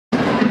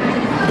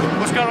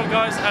going on,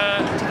 guys?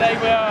 Today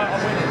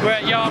we're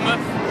at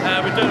Yarmouth.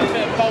 We're doing a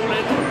bit of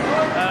bowling.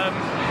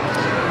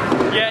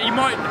 Yeah, you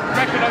might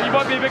recognise, you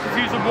might be a bit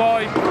confused on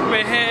why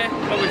we're here,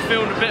 but we're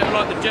filming a bit of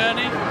like the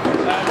journey.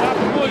 What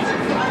happened was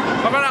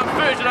I ran out of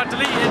footage and I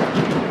deleted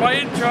my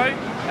intro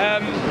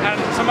and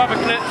some other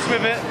clips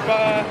with it,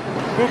 but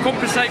we'll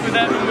compensate with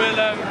them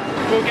and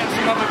we'll get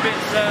some other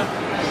bits of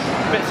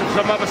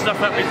some other stuff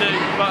that we do.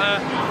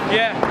 But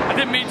yeah, I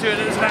didn't mean to,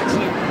 and it was an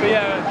accident. But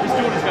yeah, it's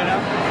Jordan's go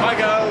now. I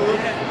go.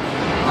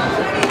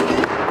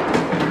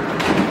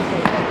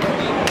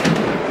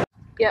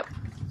 Yep.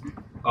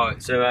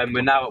 Alright, so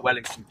we're now at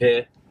Wellington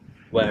Pier.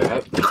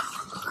 Where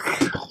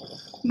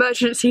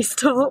Emergency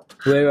stop.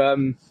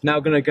 we're now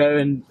gonna go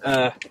and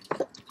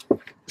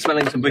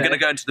Wellington. We're gonna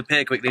go into the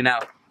pier quickly now.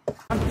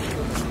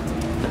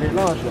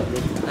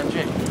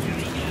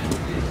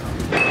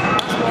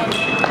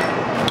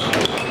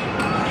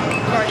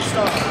 Great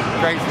start.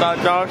 Great start,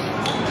 Josh.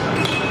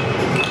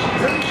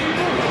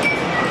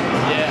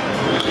 Yeah.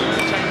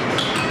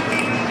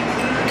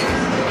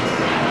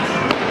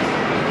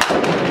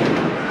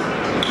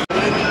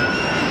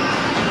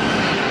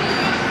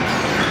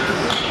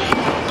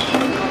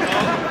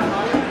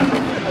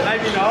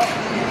 Maybe not.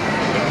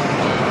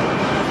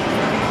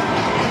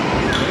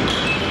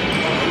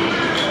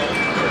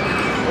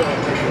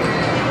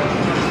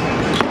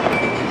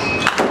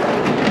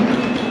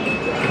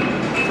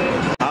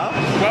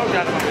 Well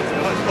done,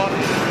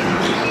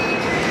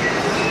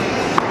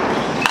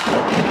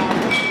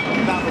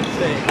 that was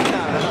sick.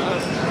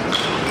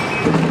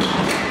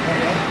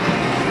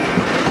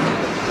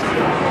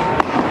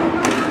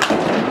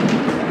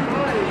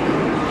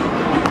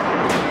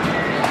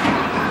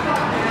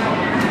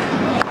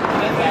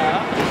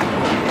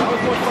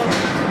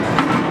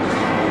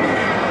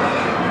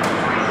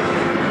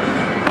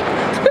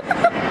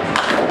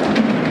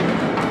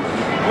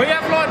 We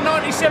have like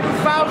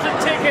 97,000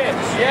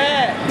 tickets.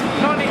 Yeah.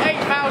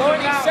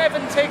 98,000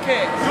 97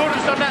 tickets.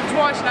 Jordan's done that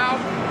twice now.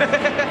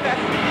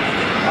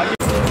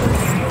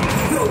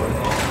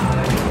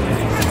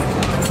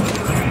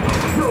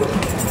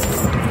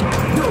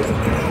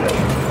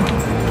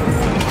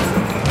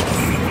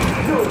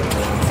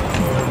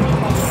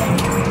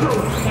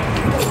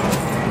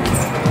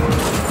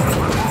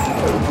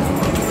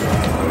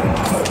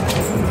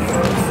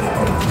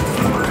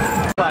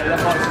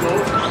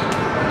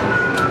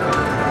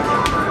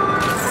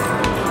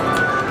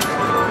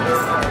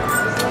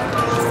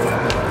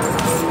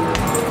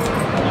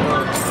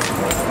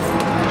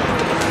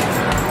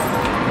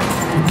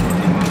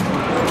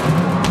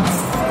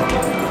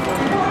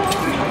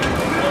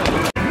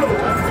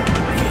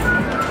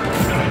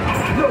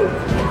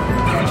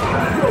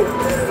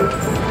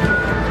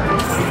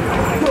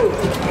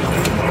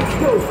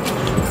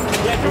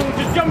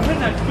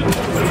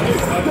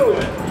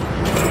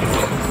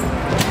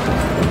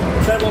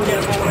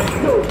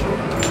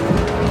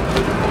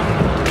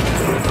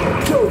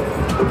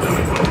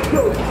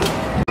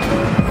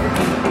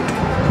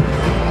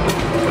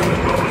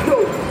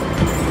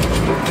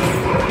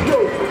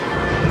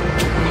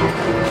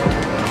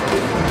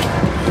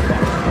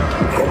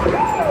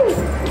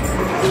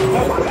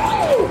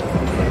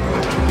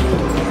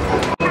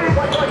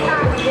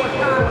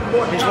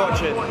 He's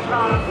watching.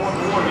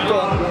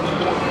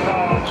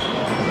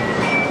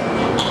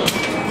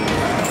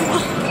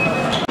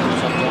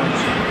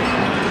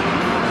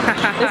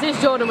 This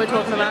is Jordan we're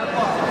talking about.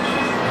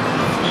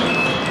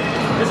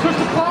 It's just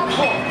a plant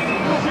pot.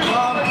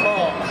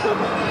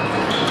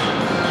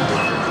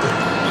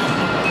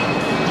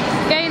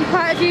 Gained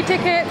quite a few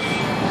tickets.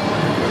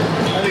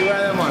 Let me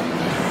wear them on.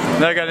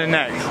 They're going in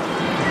next.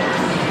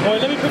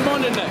 Alright, let me put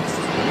mine in next.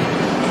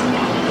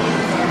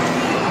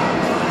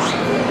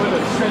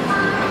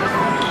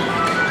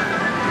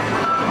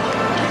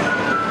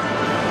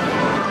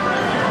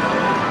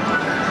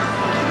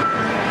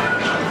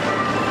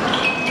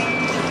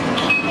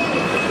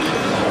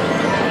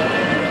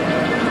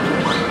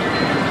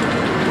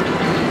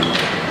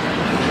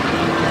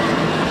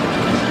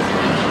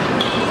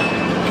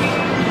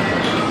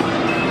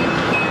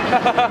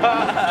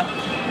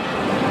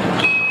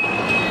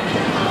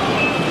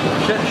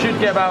 Should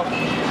get about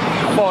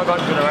 500,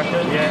 I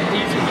reckon. Yeah,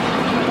 easy.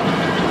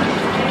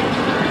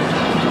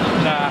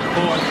 Nah,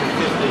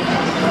 450.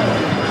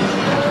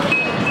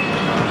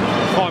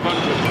 500.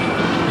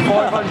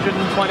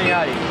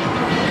 528.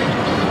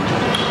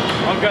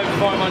 I'm going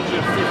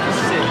 556.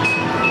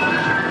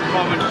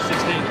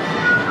 516.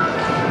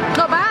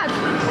 Not bad.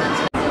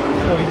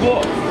 Oh,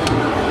 what?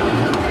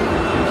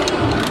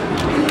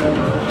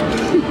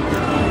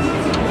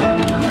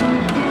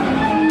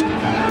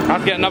 I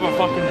have to get another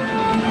fucking...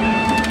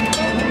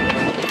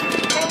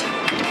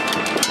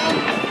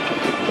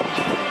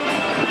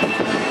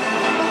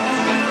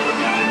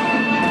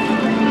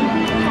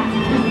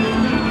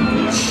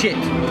 Shit.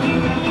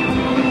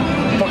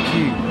 Fuck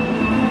you.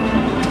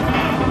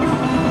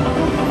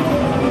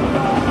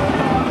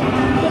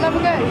 You'll have a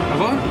go?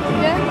 Have I?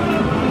 Yeah?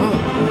 Oh.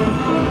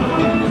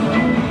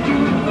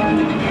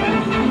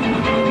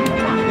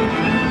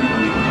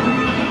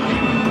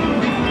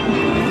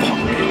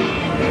 Fuck.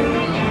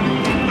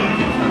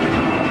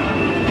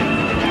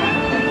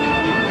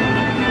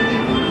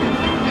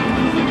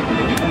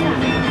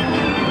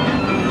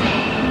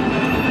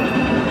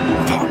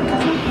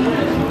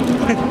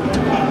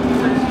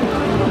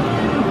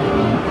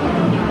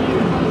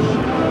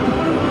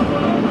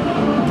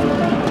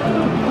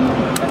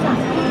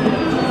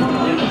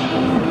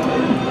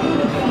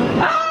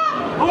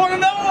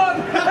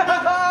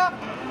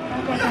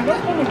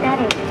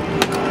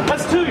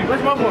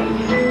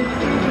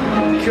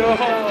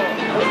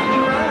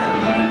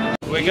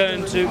 We're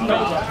going to Gold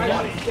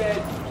Rush.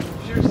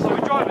 So we're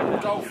driving there.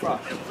 Gold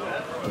Rush.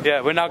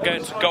 Yeah, we're now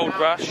going to Gold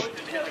Rush.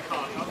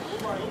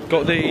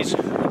 Got these 2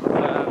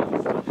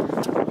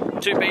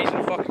 bees and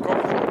a fucking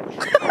cockroach.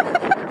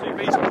 2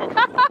 bees and a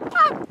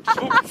cockroach. Just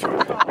walking through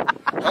a car.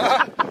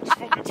 Just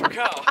walking through a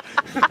car.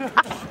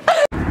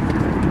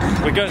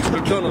 We're going to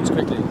McDonald's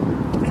quickly.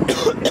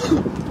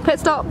 Pit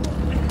stop.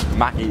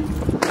 Mackie.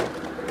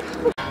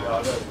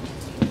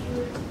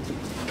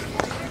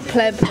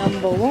 Pleb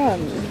number 1.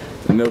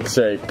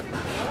 Milkshake.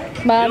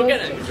 Man. You're not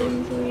getting it, John?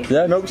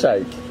 Yeah,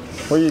 milkshake.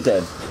 What are you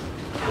getting?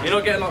 You're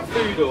not getting like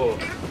food or?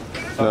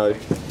 No.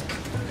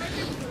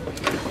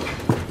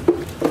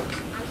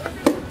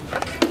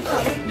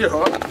 You're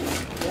alright.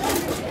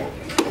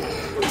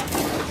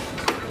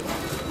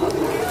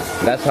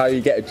 That's how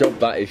you get a job,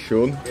 that is,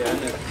 Sean. Yeah,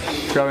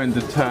 Showing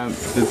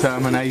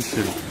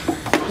determination.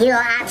 You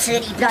are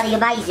absolutely bloody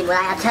amazing, mate,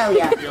 I tell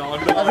you.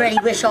 I really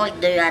wish I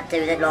could do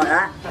it like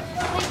that.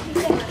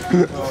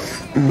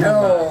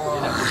 Oh.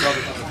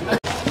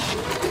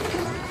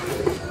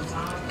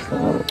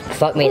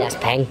 Fuck me, that's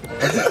Peng.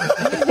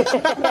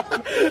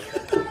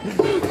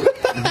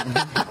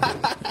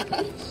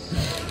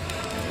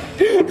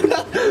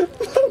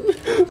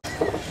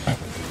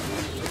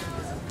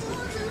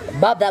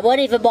 Bub, that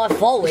wasn't even my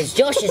fault, it's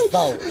Josh's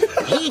fault.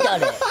 He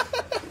done it.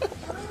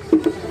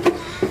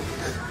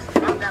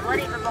 Bub, that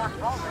wasn't even my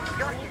fault, it's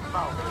Josh's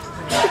fault.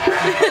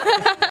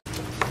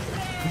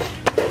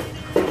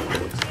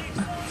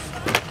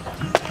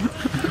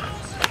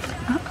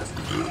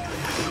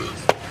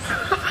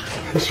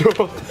 Sure.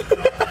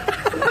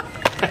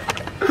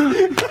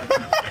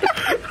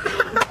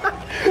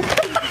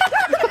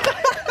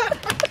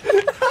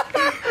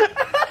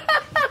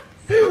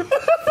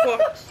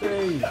 Fuck's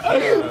sake.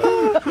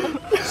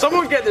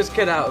 Someone get this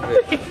kid out of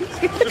it.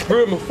 Just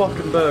ruin my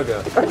fucking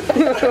burger.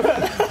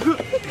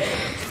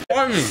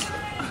 Try me.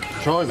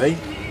 Try me.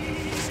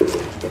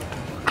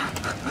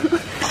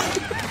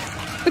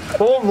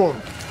 Horrible.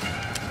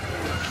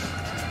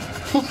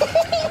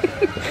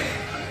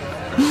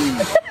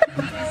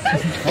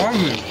 Try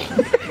me.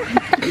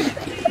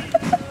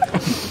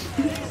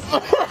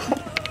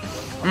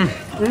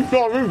 You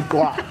got me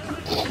black.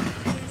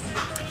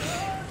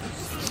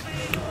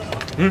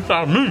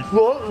 That's me.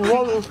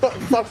 What is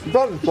that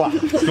done black?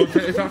 Don't take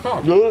this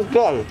outside. No, it's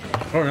done.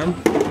 Hold on.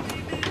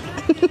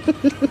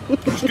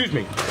 Excuse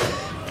me.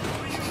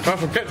 Can I have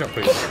some ketchup,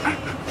 please? I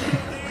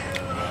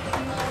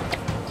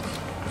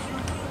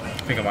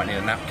think I might need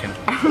a napkin.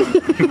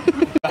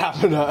 What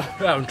happened?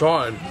 Yeah, I'm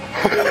trying.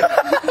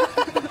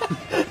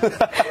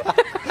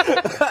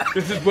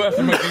 This is worse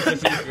than my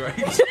GCSE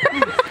grades.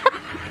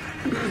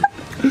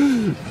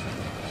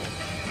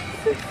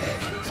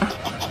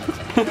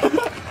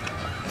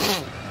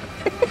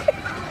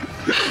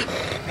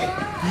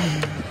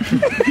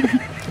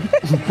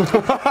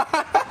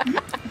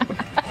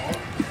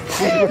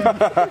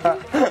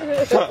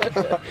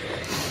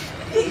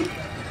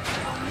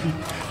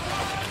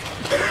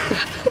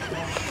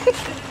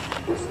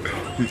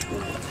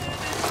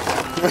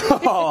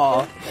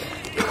 Oh.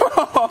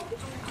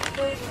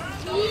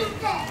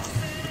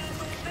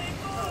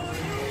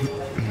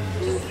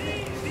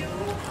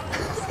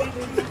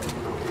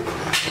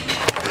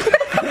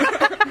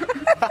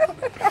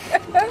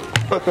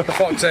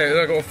 Fuck's sake,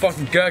 I've got a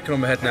fucking gherkin on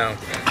my head now.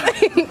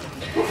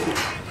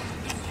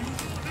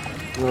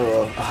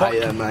 Oh, I hate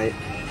that, mate.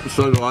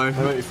 So do I.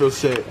 They make me feel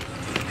sick.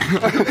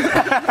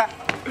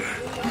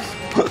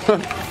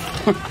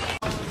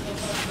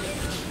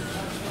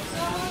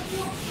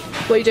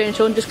 What are you doing,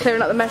 Sean? Just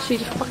clearing up the mess you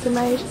just fucking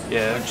made?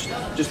 Yeah,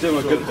 just doing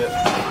my good bit.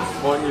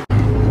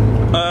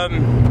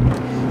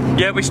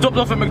 Yeah, we stopped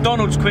off at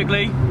McDonald's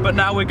quickly, but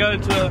now we're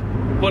going to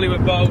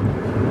Bollywood Bowl.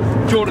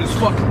 Jordan's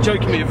fucking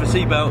joking me with a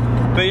seatbelt,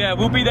 but yeah,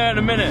 we'll be there in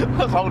a minute.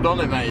 Hold on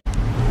it, mate.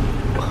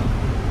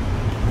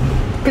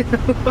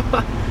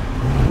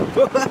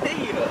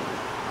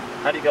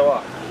 How do you go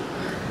up?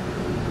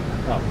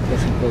 Oh,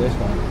 let's go this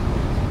way.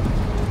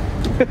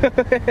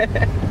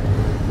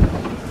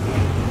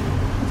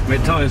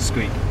 Wait, tyres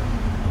squeak.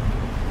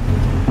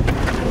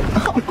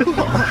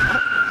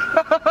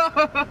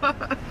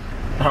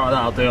 Alright,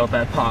 that'll do. I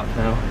better park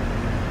now.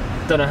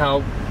 Don't know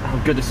how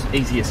good this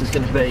easy this is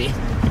going to be.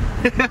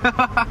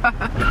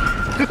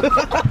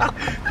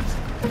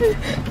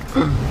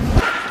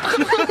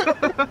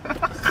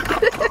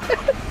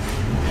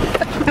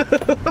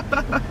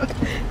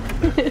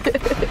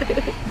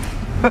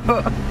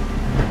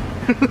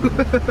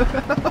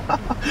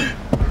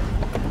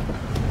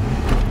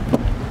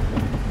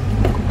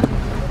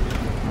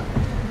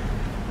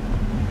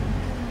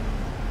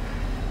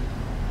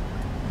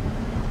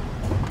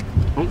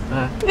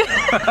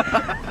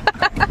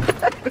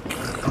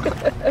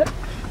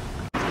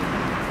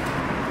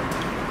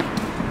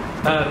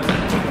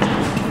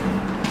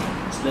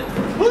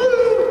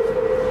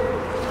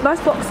 Nice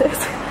boxes.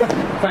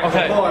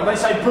 Okay. Oh, they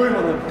say boom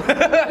on them.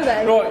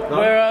 Okay.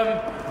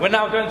 Right, we're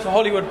now going to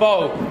Hollywood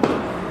Bowl,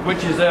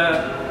 which is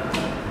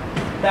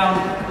down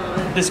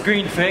this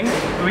green thing.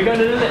 Are we going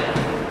to the lift?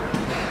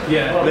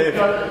 Yeah. Well, lift.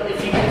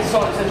 if you get the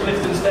sign that says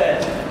lift and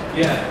stairs.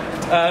 Yeah.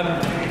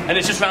 And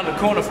it's just round the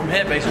corner from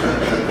here, basically.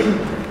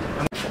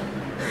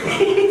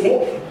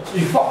 What?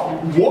 You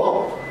fucking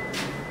what?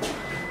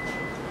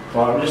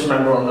 Right, just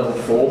remember on level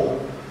 4.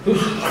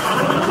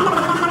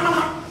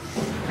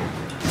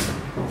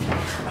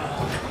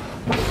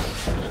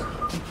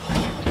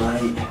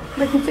 Mate.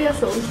 Making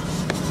fearful.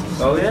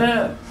 Oh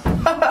yeah.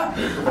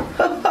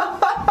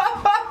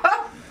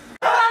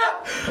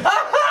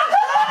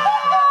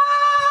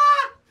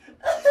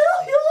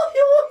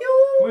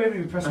 Where have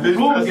you pressed the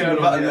ball going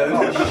on?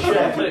 Oh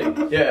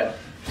shit. Yeah.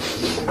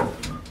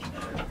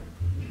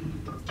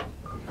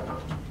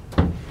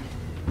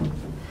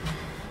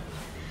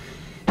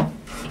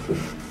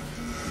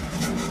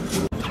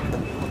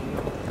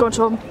 Go on,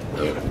 Tom.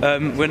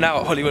 We're now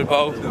at Hollywood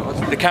Bowl.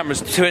 The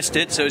camera's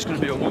twisted, so it's going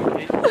to be all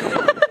wonky.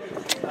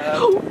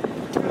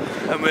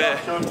 And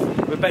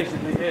we're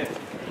basically here.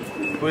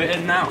 We're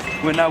in now.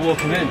 We're now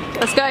walking in.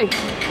 Let's go. Are we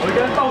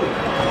going bowling?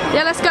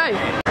 Yeah, let's go.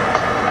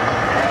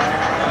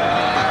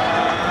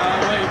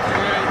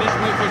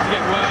 Wait for it to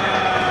get worse.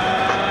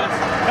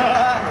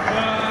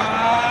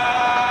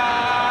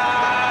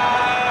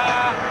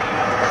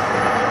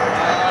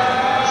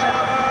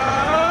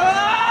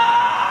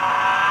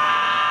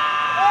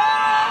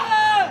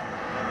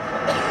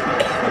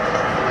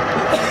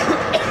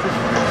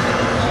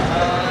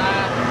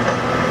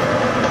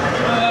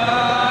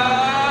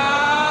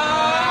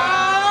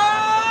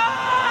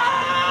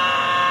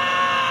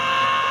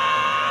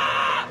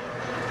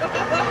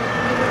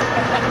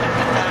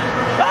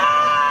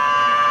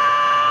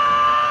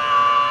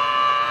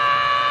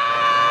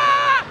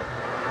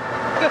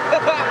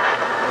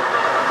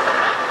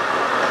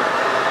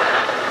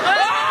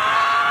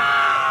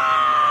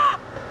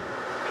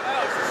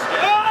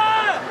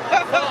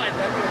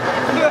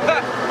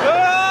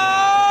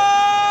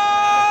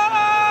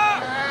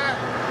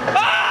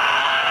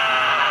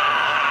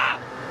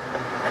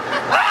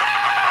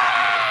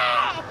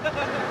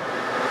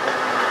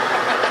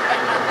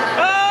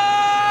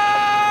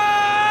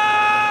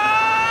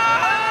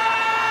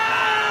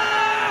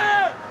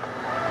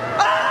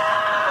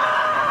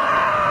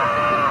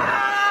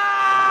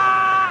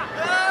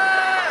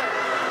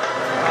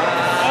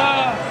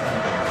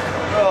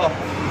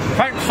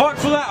 Thank fuck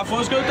for that, I thought I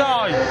was going to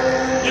die.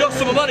 You lost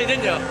some money,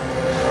 didn't you?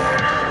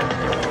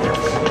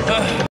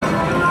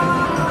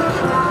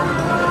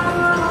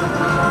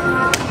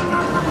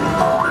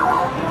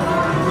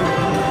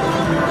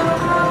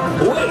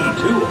 Way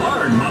too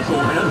hard,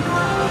 musclehead.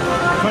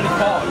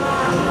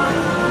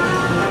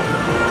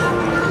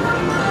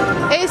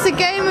 25. It's a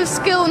game of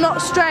skill,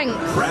 not strength.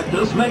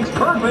 Practice makes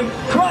perfect.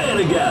 Try it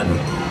again.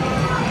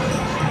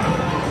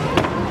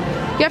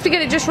 You have to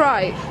get it just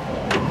right.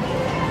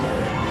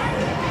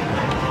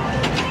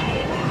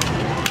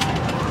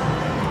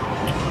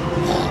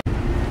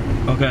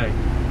 Okay,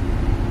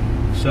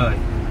 so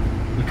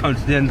we've come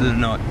to the end of the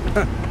night.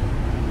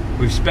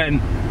 We've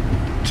spent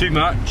too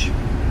much,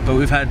 but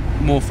we've had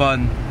more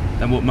fun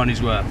than what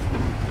money's worth.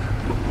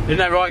 Isn't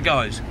that right,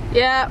 guys?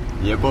 Yeah.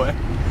 Yeah, boy.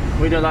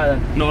 We don't like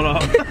that. Not a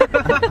lot.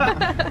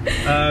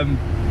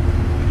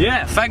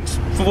 Yeah, thanks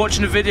for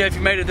watching the video if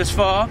you made it this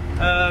far.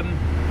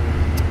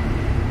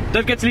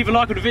 Don't forget to leave a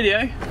like on the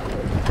video.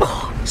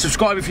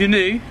 Subscribe if you're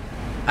new.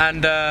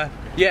 And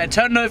yeah,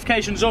 turn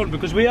notifications on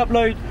because we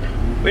upload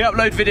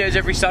videos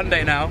every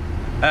Sunday now.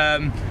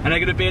 And they're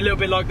going to be a little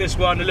bit like this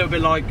one, a little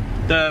bit like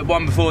the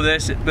one before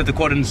this with the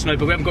quad in the snow,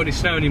 but we haven't got any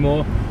snow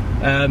anymore.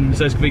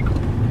 So it's going to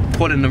be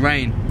quad in the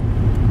rain.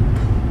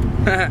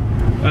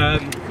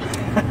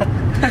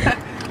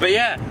 But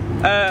yeah,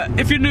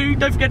 if you're new,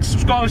 don't forget to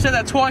subscribe. I've said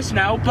that twice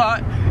now,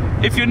 but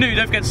if you're new,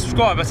 don't forget to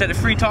subscribe. I said it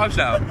 3 times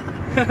now.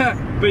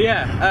 But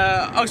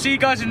yeah, I'll see you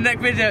guys in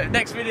the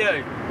next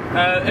video.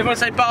 Everyone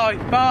say bye.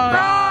 Bye.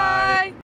 Bye.